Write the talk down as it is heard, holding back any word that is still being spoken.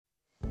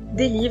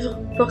Des livres,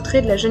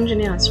 portraits de la jeune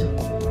génération.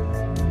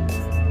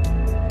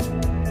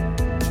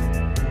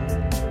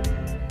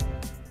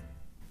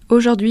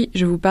 Aujourd'hui,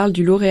 je vous parle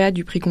du lauréat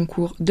du prix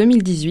concours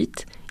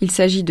 2018. Il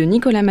s'agit de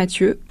Nicolas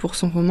Mathieu pour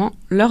son roman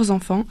Leurs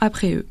enfants,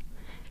 après eux.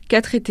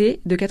 4 étés,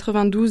 de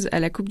 92 à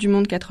la Coupe du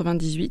Monde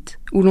 98,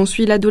 où l'on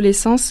suit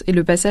l'adolescence et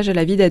le passage à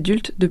la vie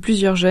d'adulte de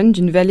plusieurs jeunes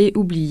d'une vallée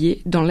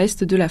oubliée dans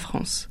l'est de la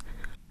France.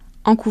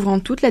 En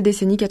couvrant toute la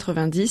décennie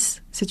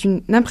 90, c'est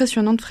une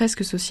impressionnante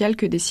fresque sociale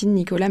que dessine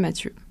Nicolas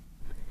Mathieu.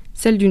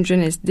 Celle d'une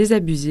jeunesse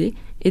désabusée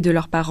et de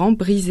leurs parents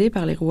brisés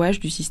par les rouages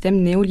du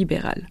système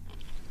néolibéral.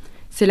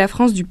 C'est la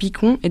France du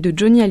picon et de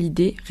Johnny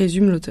Hallyday,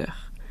 résume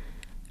l'auteur.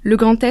 Le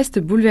Grand Est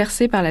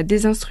bouleversé par la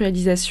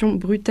désindustrialisation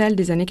brutale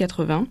des années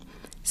 80,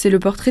 c'est le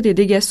portrait des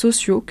dégâts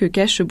sociaux que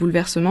cache ce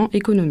bouleversement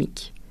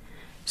économique.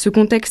 Ce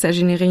contexte a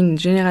généré une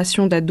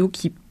génération d'ados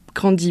qui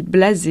grandit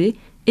blasée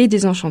et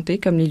désenchantée,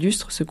 comme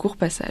l'illustre ce court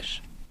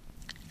passage.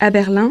 À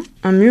Berlin,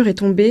 un mur est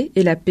tombé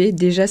et la paix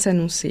déjà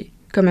s'annonçait,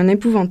 comme un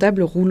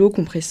épouvantable rouleau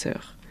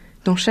compresseur.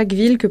 Dans chaque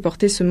ville que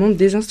portait ce monde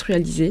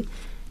désindustrialisé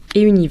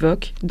et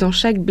univoque, dans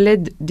chaque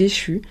bled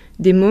déchu,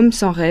 des mômes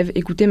sans rêve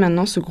écoutaient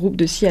maintenant ce groupe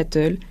de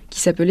Seattle qui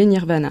s'appelait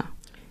Nirvana.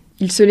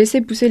 Ils se laissaient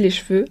pousser les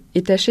cheveux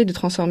et tâchaient de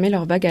transformer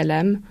leur vague à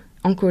l'âme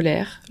en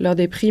colère, leur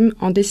déprime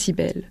en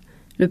décibels.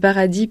 Le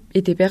paradis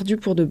était perdu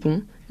pour de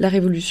bon, la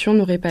révolution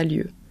n'aurait pas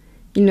lieu.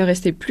 Il ne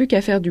restait plus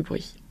qu'à faire du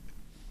bruit.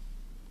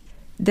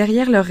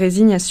 Derrière leur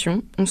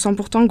résignation, on sent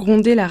pourtant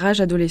gronder la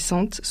rage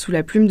adolescente sous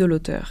la plume de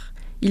l'auteur.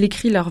 Il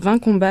écrit leurs 20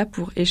 combats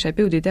pour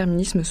échapper aux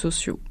déterminismes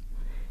sociaux.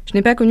 Je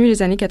n'ai pas connu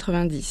les années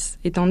 90,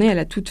 étant né à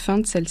la toute fin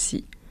de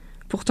celle-ci.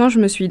 Pourtant, je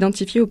me suis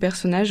identifié aux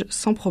personnages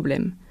sans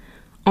problème.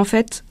 En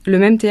fait, le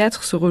même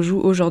théâtre se rejoue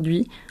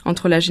aujourd'hui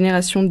entre la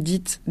génération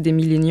dite des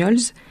millennials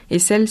et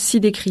celle si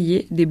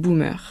décriée des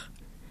boomers.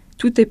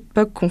 Toute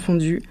époque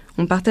confondue,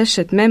 on partage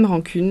cette même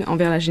rancune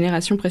envers la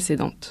génération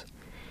précédente.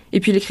 Et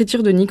puis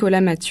l'écriture de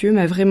Nicolas Mathieu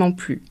m'a vraiment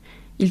plu.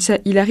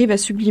 Il arrive à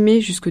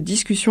sublimer jusqu'aux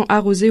discussions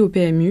arrosées au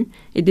PMU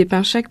et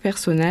dépeint chaque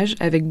personnage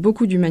avec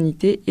beaucoup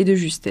d'humanité et de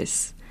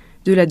justesse.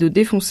 De l'ado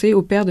défoncé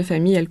au père de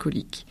famille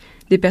alcoolique.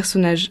 Des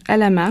personnages à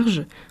la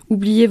marge,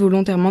 oubliés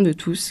volontairement de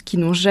tous, qui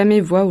n'ont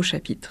jamais voix au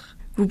chapitre.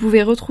 Vous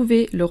pouvez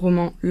retrouver le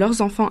roman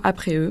Leurs enfants,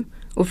 après eux,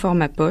 au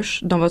format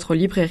poche, dans votre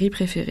librairie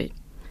préférée.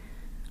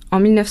 En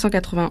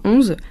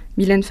 1991,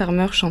 Mylène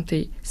Farmer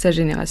chantait sa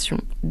génération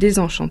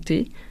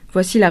désenchantée.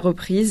 Voici la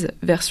reprise,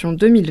 version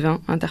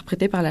 2020,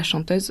 interprétée par la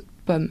chanteuse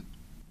Pomme.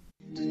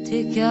 Tout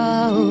est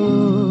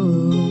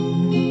chaos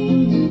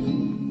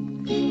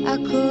à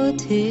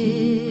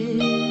côté.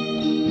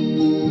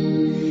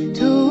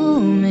 Tous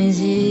mes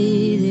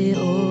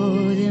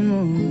idéaux des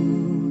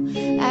mots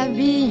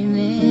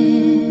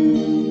abîmés.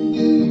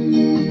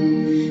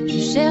 Je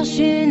cherche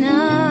une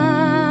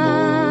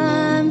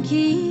âme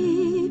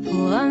qui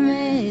pourra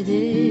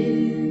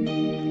m'aider.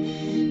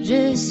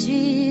 Je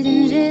suis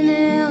d'une génération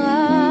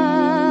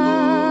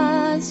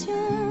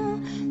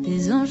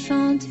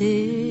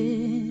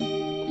désenchantée,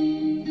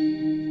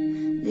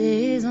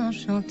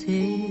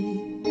 désenchantée.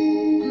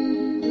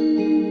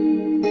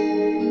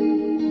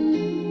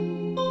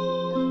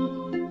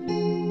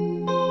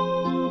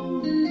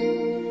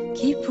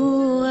 Qui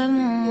pourrait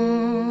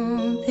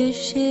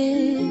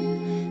m'empêcher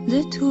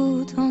de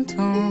tout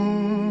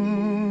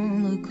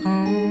entendre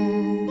quand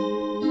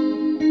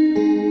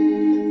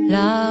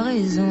la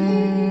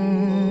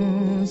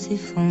raison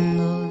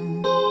s'effondre?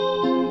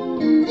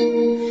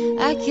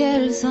 À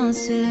quel sens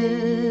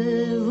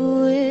se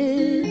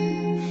vouer?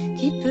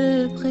 Qui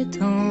peut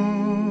prétendre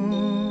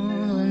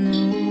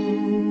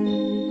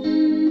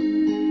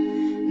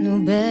nous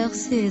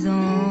bercer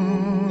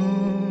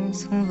dans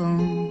son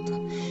ventre?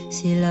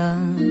 Si la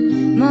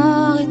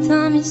mort est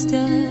un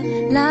mystère,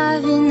 la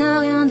vie n'a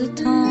rien de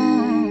temps.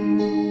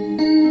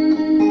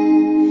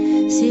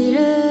 Si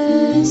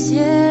le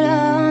ciel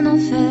a un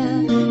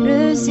enfer,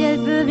 le ciel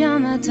peut bien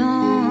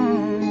m'attendre.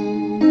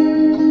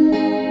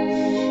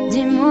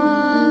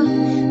 Dis-moi,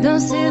 dans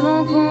ces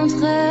vents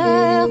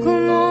contraires,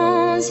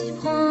 comment s'y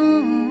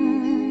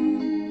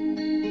prendre?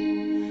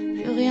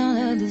 Plus rien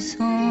n'a de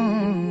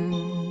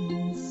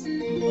sens,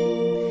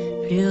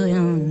 plus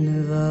rien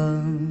ne va.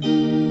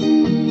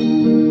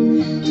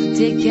 Tout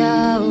est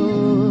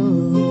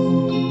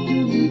chaos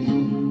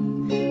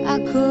à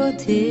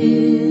côté.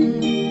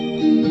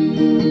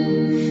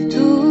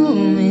 Tous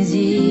mes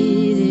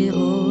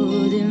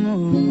idéaux des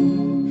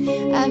mots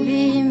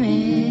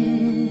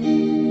abîmés.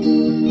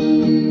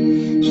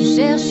 Je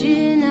cherche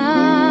une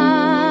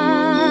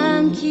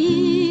âme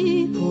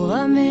qui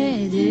pourra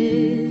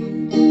m'aider.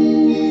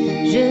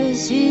 Je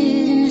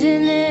suis d'une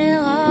génération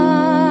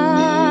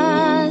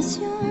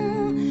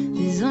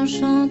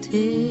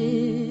désenchantée.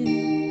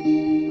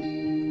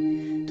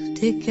 Tout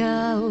est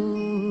chaos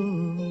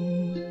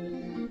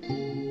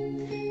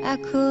à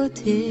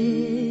côté.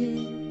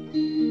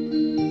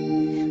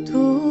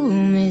 Tous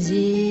mes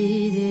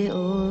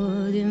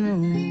idéaux des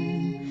mots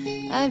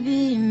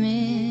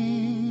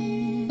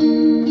abîmés.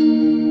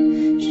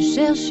 Je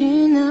cherche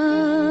une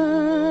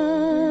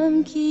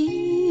âme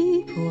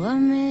qui pourra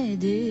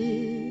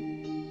m'aider.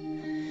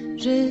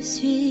 Je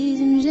suis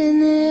une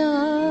génération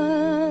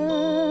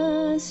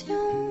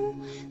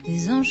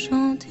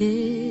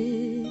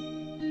désenchantée,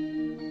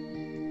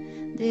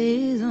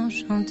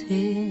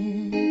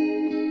 désenchantée.